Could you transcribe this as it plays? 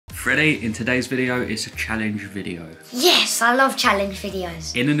Freddie, in today's video, it's a challenge video. Yes, I love challenge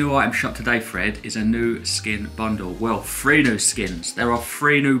videos. In the new item shop today, Fred, is a new skin bundle. Well, 3 new skins. There are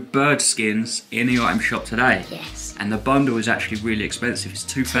 3 new bird skins in the item shop today. Yes. And the bundle is actually really expensive. It's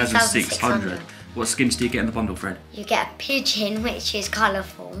 2,600. What skins do you get in the bundle, Fred? You get a Pidgeon, which is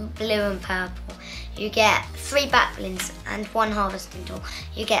colourful, blue and purple. You get 3 backblings and 1 harvesting tool.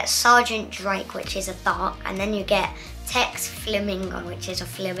 You get Sergeant Drake, which is a dark, and then you get Peck's Flamingo, which is a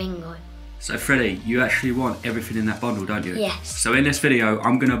flamingo. So Freddie, you actually want everything in that bundle, don't you? Yes. So in this video,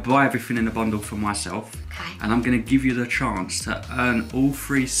 I'm going to buy everything in the bundle for myself. Okay. And I'm going to give you the chance to earn all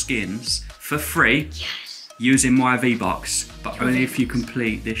 3 skins for free. Yes. Using my V-Bucks, but only if you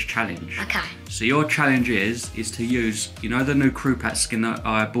complete this challenge. Okay. So your challenge is to use, you know the new crew pack skin that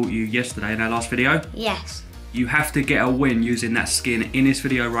I bought you yesterday in our last video? Yes. You have to get a win using that skin in this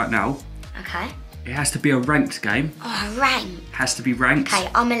video right now. Okay. It has to be a ranked game. Oh, ranked. Has to be ranked. Okay,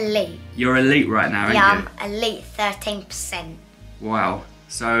 I'm elite. You're elite right now, aren't you? Yeah, I'm elite 13%. Wow.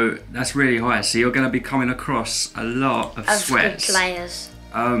 So that's really high. So you're going to be coming across a lot of sweats. Good players.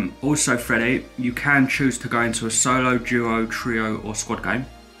 Also, Freddie, you can choose to go into a solo, duo, trio, or squad game.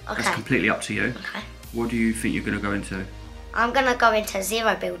 Okay. That's completely up to you. Okay. What do you think you're going to go into? I'm going to go into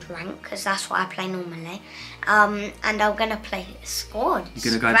 0 build rank, because that's what I play normally. And I'm going to play squads.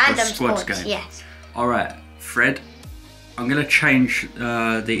 You're going to go into a squads game? Yes. Alright, Fred, I'm going to change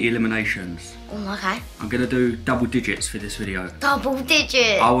the eliminations. Oh, okay. I'm going to do double digits for this video. Double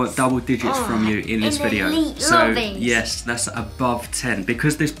digits? I want double digits from you in this video. Elite so, lobbies. yes, that's above 10.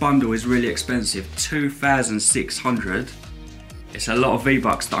 Because this bundle is really expensive, 2,600. It's a lot of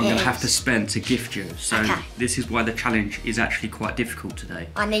V-Bucks that I'm going to have to spend to gift you. So this is why the challenge is actually quite difficult today.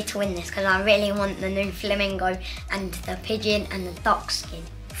 I need to win this because I really want the new Flamingo and the Pigeon and the Duck skin.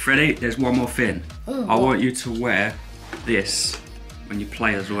 Freddie, there's one more thing. Ooh, I want you to wear this when you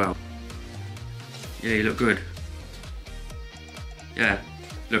play as well. Yeah, you look good. Yeah,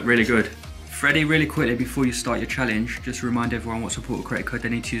 look really good. Freddie, really quickly before you start your challenge, just remind everyone what support or credit code they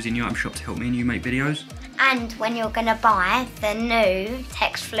need to use in your item shop to help me and you make videos. And when you're going to buy the new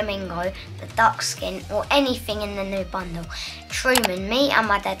Text Flamingo, the Duck skin, or anything in the new bundle, TRUMAnn, me and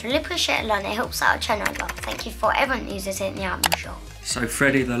my dad really appreciate it a lot. It helps out our channel a lot. Thank you for everyone who uses it in the item shop. So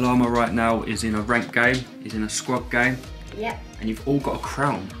Freddie the Llama right now is in a ranked game, he's in a squad game. Yep. And you've all got a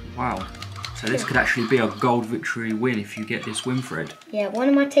crown. Wow. So this could actually be a gold victory win if you get this win, Fred. Yeah, one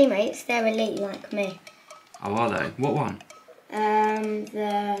of my teammates, they're elite like me. Oh, are they? What one?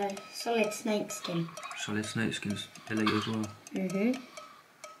 The Solid Snake skin. Solid Snake skin's elite as well.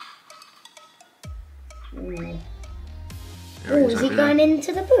 Oh, is he going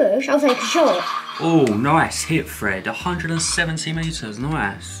into the bush? I'll take a shot. Oh, nice hit, Fred. 170 metres,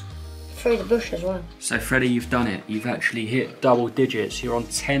 nice. Through the bush as well. So, Freddie, you've done it. You've actually hit double digits. You're on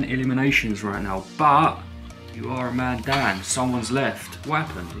 10 eliminations right now, but you are a man down. Someone's left. What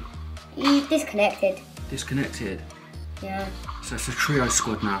happened? He disconnected. Disconnected? Yeah. So it's a trio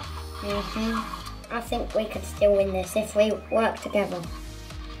squad now. I think we could still win this if we work together.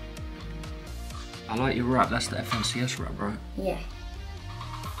 I like your rap. That's the FNCS rap, right? Yeah.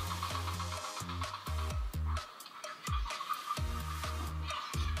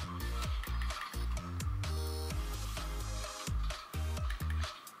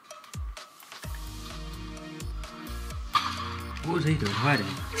 What was he doing? Hiding?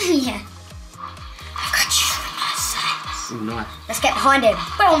 Yeah. I've got you in my sights. Oh, nice. Let's get behind him.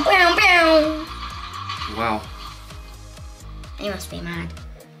 Boom, boom, boom. Wow. He must be mad.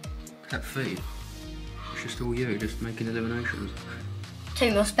 That feed. It's just all you, just making eliminations.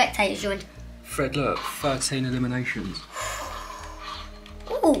 2 more spectators joined. Fred, look, 13 eliminations.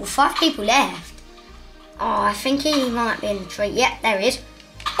 Ooh, 5 people left. Oh, I think he might be in the tree. Yep, there he is.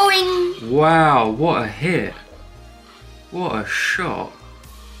 Boing! Wow, what a hit. What a shot.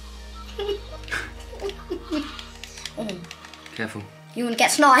 Careful. You want to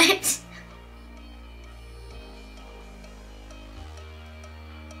get sniped?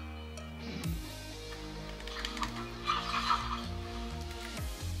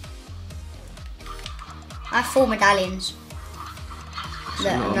 I have 4 medallions.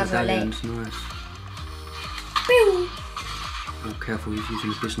 Look, another elite. Nice. Pew! Oh, careful, he's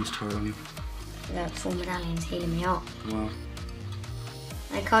using a business turret on you. Look, 4 medallions healing me up. Wow.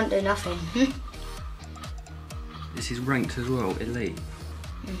 I can't do nothing. This is ranked as well, elite.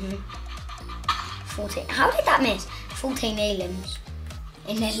 14. How did that miss? 14 elims.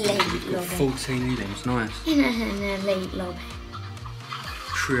 In an elite lobby. 14 elims, nice. In an elite lobby.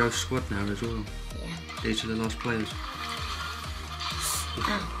 Trio squad now as well. Yeah. These are the last players.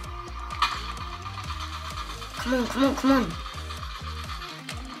 Come on, come on, come on.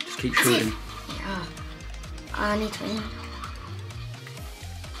 keep shooting. Yeah. I need to win.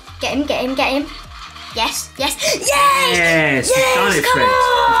 Get him, get him, get him. Yes, yes, yes! Yes! You've done it, Fred.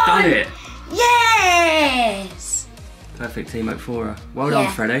 You've done it. Yes! Perfect teammate for her. Well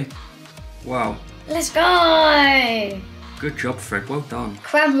done, Freddie. Wow. Let's go! Good job, Fred. Well done.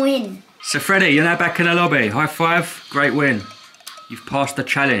 Cram win. So, Freddie, you're now back in the lobby. High five. Great win. You've passed the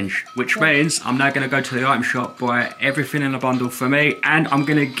challenge, which means I'm now going to go to the item shop, buy everything in the bundle for me, and I'm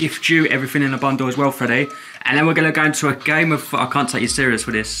going to gift you everything in the bundle as well, Freddie. And then we're going to go into a game of... I can't take you serious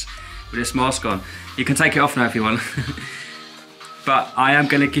with this mask on. You can take it off now if you want. But I am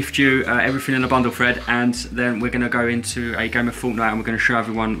going to gift you everything in the bundle, Fred, and then we're going to go into a game of Fortnite and we're going to show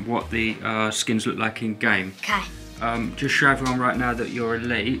everyone what the skins look like in game. Okay. Just show everyone right now that you're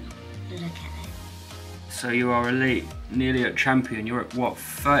elite. Look at it. So you are elite, nearly at champion. You're at what,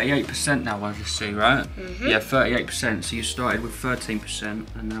 38% now, I just see, right? Yeah, 38%. So you started with 13%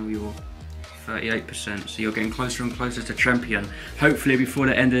 and now you're 38%. So you're getting closer and closer to champion. Hopefully before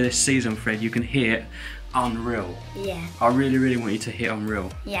the end of this season, Fred, you can hit unreal. Yeah. I really, really want you to hit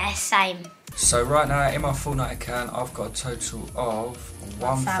unreal. Yeah, same. So right now in my Fortnite account, I've got a total of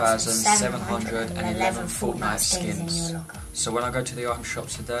 1,711 Fortnite skins. So when I go to the item shop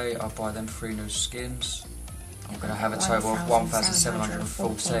today, I'll buy them 3 new skins. I'm going to have a total of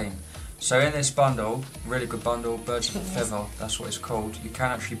 1,714. So in this bundle, really good bundle, Birds of a Feather, that's what it's called. You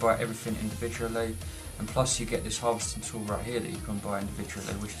can actually buy everything individually. And plus you get this harvesting tool right here that you can buy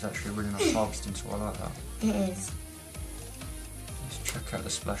individually, which is actually a really nice harvesting tool, I like that. It is. Let's check out the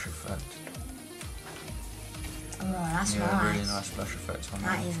splash effect. Oh, that's yeah, nice. Really nice splash effect on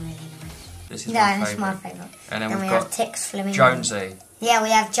that. That is really nice. This is my favourite. And then we we've have got Tix Flamingo. Jonesy. Yeah,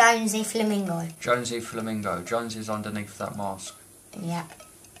 we have Jonesy Flamingo. Jonesy Flamingo. Jonesy's underneath that mask. Yep.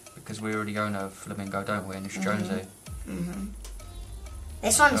 Because we already own a Flamingo, don't we? And it's Jonesy.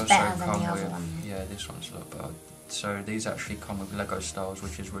 This one's better than the other one. Yeah, this one's a lot better. So these actually come with Lego styles,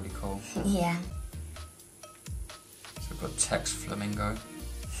 which is really cool. Yeah. So we've got Tex Flamingo.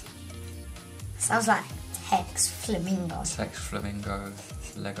 Sounds like Tex Flamingo. Tex Flamingo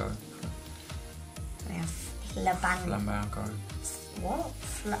Lego. We have Flamingo. What?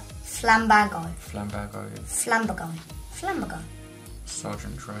 Flambago. Flambago. Flambago. Flambago.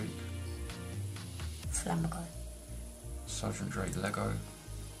 Sergeant Drake. Flambago. Sergeant Drake Lego.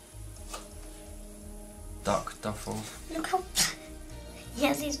 Duck Duffel. Look how he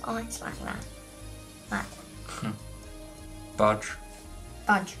has his eyes like that. Like. Budge.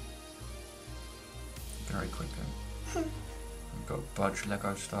 Budge. Very quickly. We've got Budge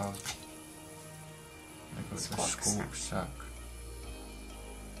Lego style. We've got the Squawk Sack.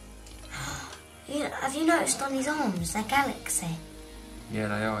 Yeah, have you noticed on his arms, they're galaxy? Yeah,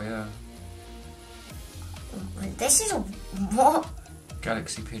 they are, yeah. This is a what?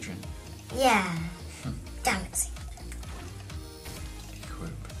 Galaxy Pigeon. Yeah. Galaxy.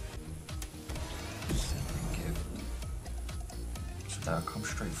 Equip. Send and give. So that'll come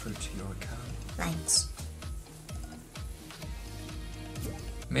straight through to your account. Thanks.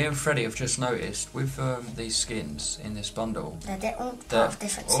 Me and Freddie have just noticed with these skins in this bundle, they're all part of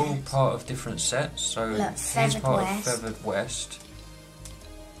different sets. All part of different sets. So look, he's part of Feathered West.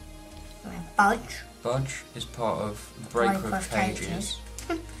 Budge. Budge is part of Breaker of Cages.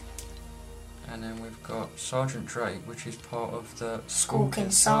 And then we've got Sergeant Drake, which is part of the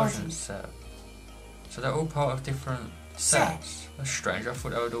Squawking Sergeant set. So they're all part of different sets. That's strange. I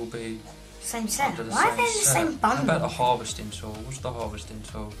thought they would all be same set. Why are they in the same bundle? How about the harvesting tool? What's the harvesting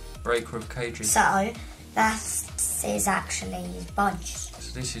tool? Breaker of Cages. So that is actually Budge.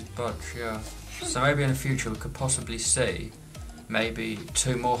 So this is Budge, yeah. So maybe in the future we could possibly see maybe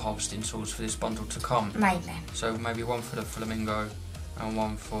 2 more harvesting tools for this bundle to come. Maybe. So maybe one for the Flamingo and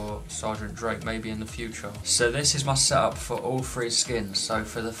one for Sergeant Drake, maybe in the future. So this is my setup for all 3 skins. So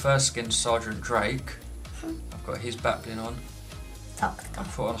for the first skin, Sergeant Drake, I've got his backbling on. I've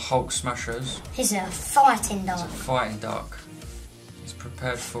put on Hulk Smashers. He's a fighting duck. He's a fighting duck. He's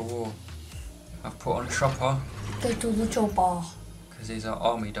prepared for war. I've put on Chopper. Go to the chopper. Because he's an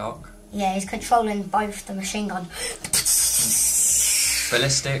army duck. Yeah, he's controlling both the machine gun.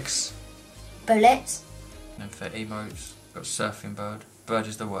 Ballistics. Bullets. And then for emotes, got Surfing Bird. Bird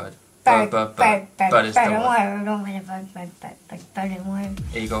is the word. Bird is the word.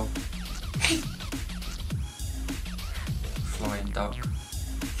 Eagle. Flying duck.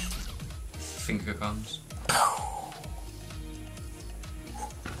 Finger guns.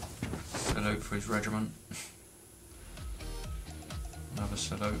 Salute for his regiment. Another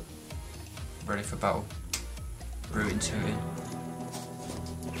salute. Ready for battle. Rooting tooting.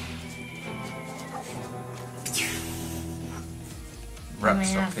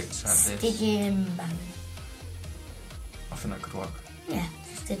 wraps I picked out this. Pidgeon band. I think that could work. Yeah,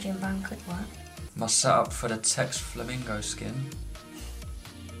 Pidgeon band could work. My setup for the text Flamingo skin.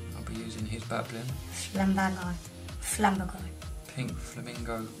 I'll be using his battling. Flamingo. Pink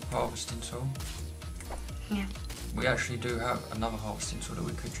Flamingo harvesting tool. Yeah. We actually do have another harvesting tool that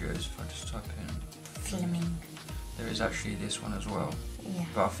we could use if I just type in Flamingo. There is actually this one as well. Yeah.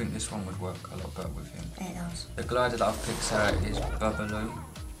 But I think this one would work a lot better with him. It does. The glider that I've picked out is Bubbaloo.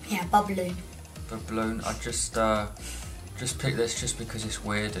 Yeah, Bubbaloo. Bubbaloo. I just picked this just because it's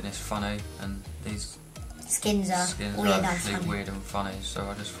weird and it's funny, and these skins are actually weird and funny. So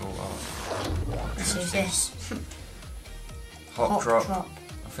I just thought, oh, let's use this. Hot drop.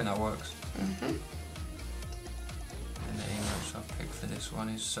 I think that works. Mhm. And the emotes I've picked for this one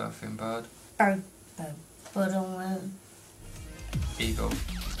is Surfing Bird. Eagle.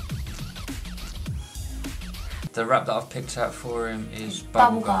 The wrap that I've picked out for him is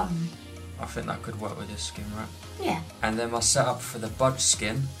Bubblegum. I think that could work with this skin wrap. Yeah. And then my setup for the Budge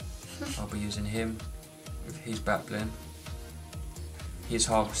skin, I'll be using him with his battling, his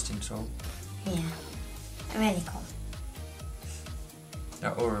harvesting tool. Yeah. Really cool.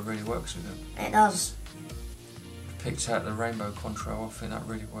 That aura really works with him. It does. Picked out the rainbow control, I think that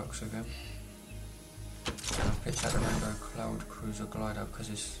really works with him. And I've picked out the rainbow cloud cruiser glider because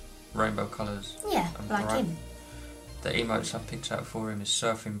it's rainbow colours. Yeah, like bright. him. The emotes I've picked out for him is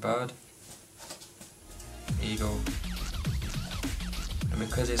Surfing Bird, Eagle, and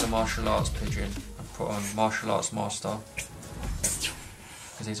because he's a martial arts pigeon, I've put on Martial Arts Master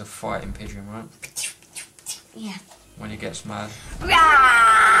because he's a fighting pigeon, right? Yeah. When he gets mad.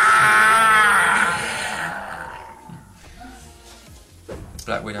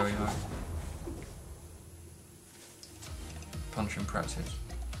 Black Widow emote. Punching practice.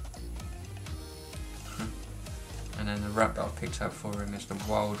 And then the wrap that I've picked out for him is the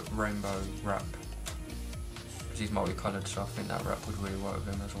Wild Rainbow wrap. Because he's multicoloured, so I think that wrap would really work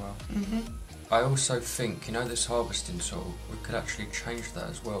with him as well. I also think, you know this harvesting tool, we could actually change that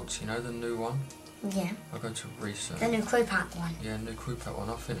as well. So you know the new one? Yeah. I'll go to research. The new crew pack one. Yeah, new crew pack one.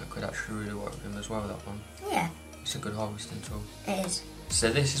 I think that could actually really work with him as well, that one. Yeah. It's a good harvesting tool. It is.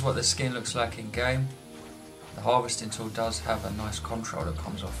 So this is what the skin looks like in game. The harvesting tool does have a nice control that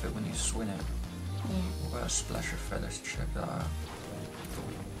comes off it when you swing it. Yeah. What about a splash of feathers? Check that out.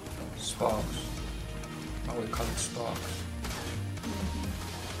 Sparks. Multi-coloured sparks.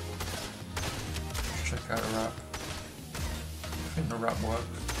 Check out the wrap. I think the wrap works.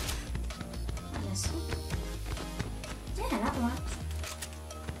 Yes. Yeah, that works.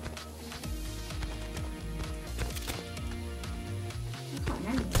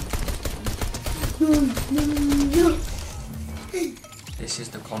 This is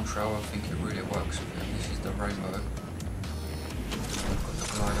the control, I think it really works with him. This is the rainbow. I've got the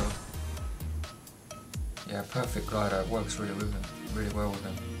glider. Yeah, perfect glider, it works really with him, really well with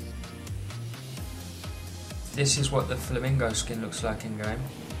him. This is what the Flamingo skin looks like in game.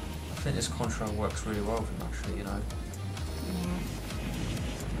 I think this control works really well with him actually, you know.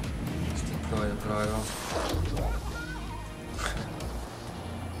 Let's deploy the glider.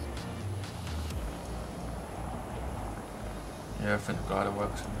 Yeah, I think the glider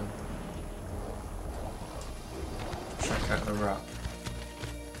works with him. Check out the wrap.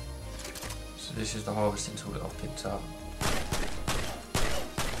 So this is the harvesting tool that I've picked up.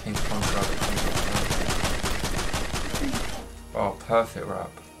 Pink control that comes with. Oh, perfect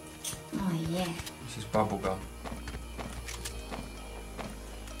wrap. Oh yeah. This is bubblegum.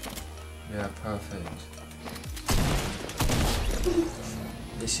 Yeah, perfect.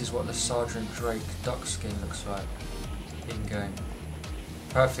 This is what the Sergeant Drake duck skin looks like in game.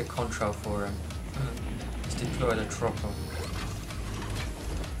 Perfect control for him. Let's deploy the chopper.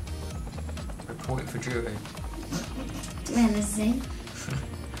 Reporting for duty. Menacing.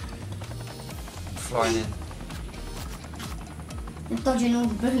 Flying in. They're dodging all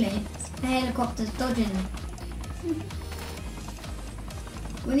the bullets. The helicopter's dodging them.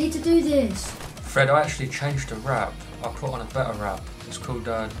 We need to do this. Fred, I actually changed the wrap. I put on a better wrap. It's called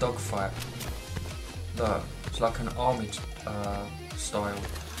Dogfight. Look, it's like an army style.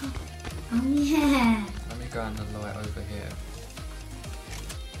 Oh yeah. Let me go in the light over here.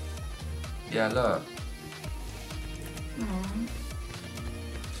 Yeah, look.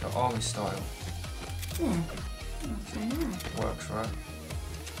 It's an army style. Yeah. Not so bad. Works, right?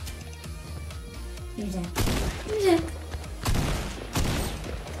 Use it. Use it.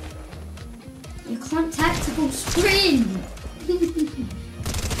 You can't tactical sprint. You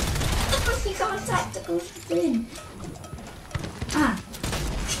can't tactical sprint. Ah.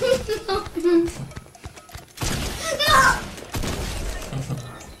 No.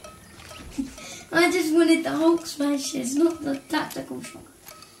 I just wanted the Hulk smashes, not the tactical shot.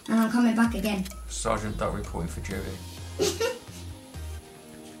 And I'm coming back again. Sergeant Duck reporting for duty.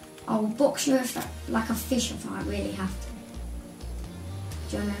 I'll box you if like a fish if I really have to.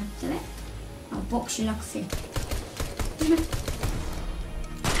 Do you want to do it? I'll box you like a fish.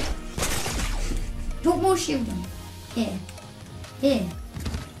 Put more shield on. Here. Here.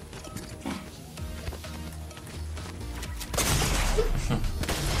 There.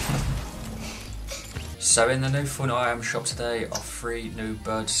 So in the new Fortnite item shop today are 3 new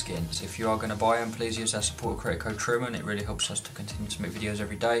bird skins. If you are going to buy them, please use our support credit code TRUMAnn. It really helps us to continue to make videos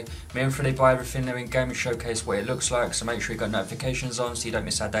every day. Me and Freddie buy everything new in game and showcase what it looks like, so make sure you got notifications on so you don't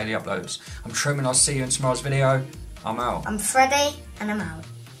miss our daily uploads. I'm TRUMAnn, I'll see you in tomorrow's video. I'm out. I'm Freddie and I'm out.